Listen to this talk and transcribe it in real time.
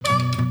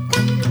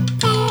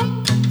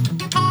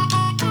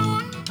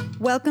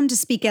Welcome to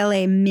Speak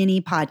LA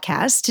mini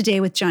podcast today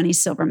with Johnny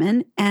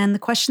Silverman. And the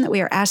question that we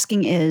are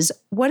asking is,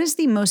 what is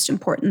the most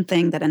important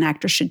thing that an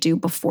actor should do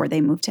before they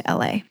move to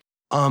LA?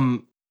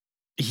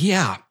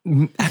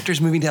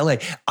 Actors moving to LA.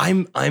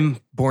 I'm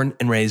born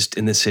and raised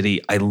in the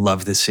city. I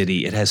love the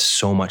city. It has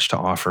so much to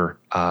offer.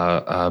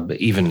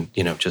 Even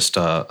just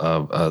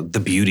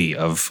the beauty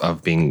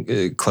of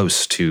being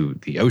close to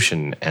the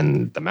ocean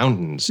and the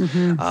mountains.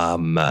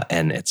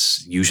 And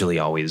it's usually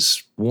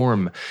always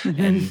warm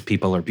and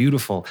people are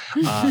beautiful.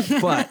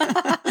 But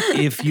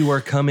if you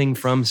are coming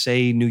from,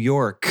 say, New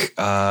York,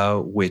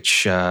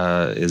 which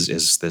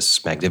is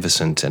this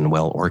magnificent and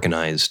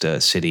well-organized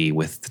city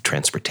with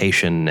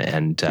transportation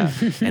and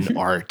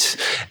art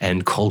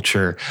and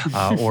culture,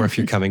 or if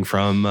you're coming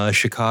from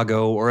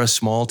Chicago or a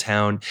small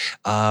town,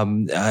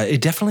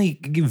 definitely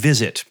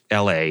visit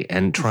LA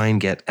and try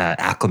and get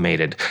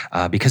acclimated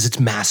because it's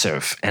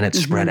massive and it's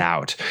spread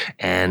out,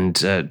 and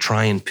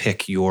try and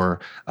pick your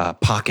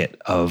pocket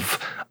of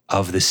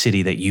the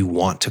city that you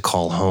want to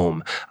call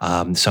home.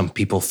 Some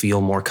people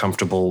feel more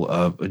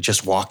comfortable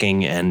just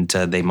walking, and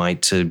they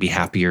might be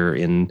happier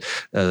in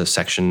a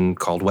section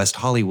called West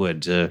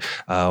Hollywood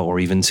or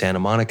even Santa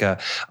Monica.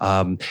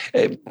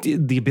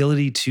 The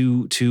ability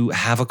to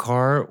have a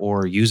car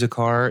or use a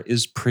car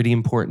is pretty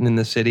important in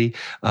the city,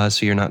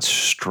 so you're not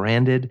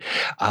stranded.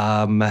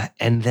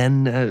 And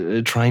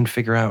then try and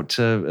figure out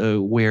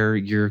where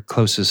your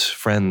closest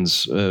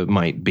friends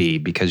might be,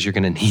 because you're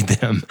going to need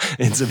them.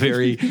 It's a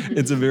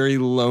very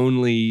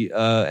lonely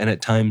and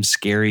at times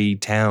scary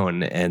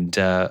town, and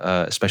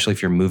especially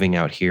if you're moving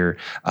out here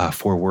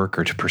for work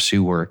or to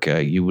pursue work,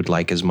 you would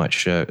like as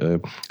much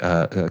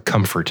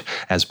comfort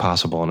as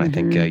possible, and I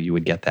think you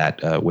would get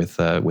that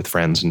with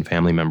friends and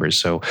family members.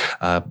 So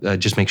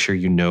just make sure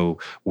you know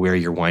where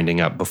you're winding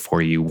up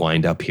before you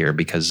wind up here,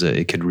 because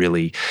it could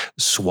really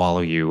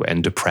swallow you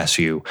and depress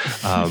you.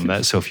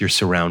 So if you're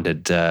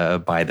surrounded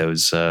by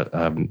those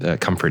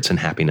comforts and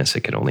happiness,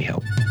 it could only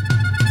help.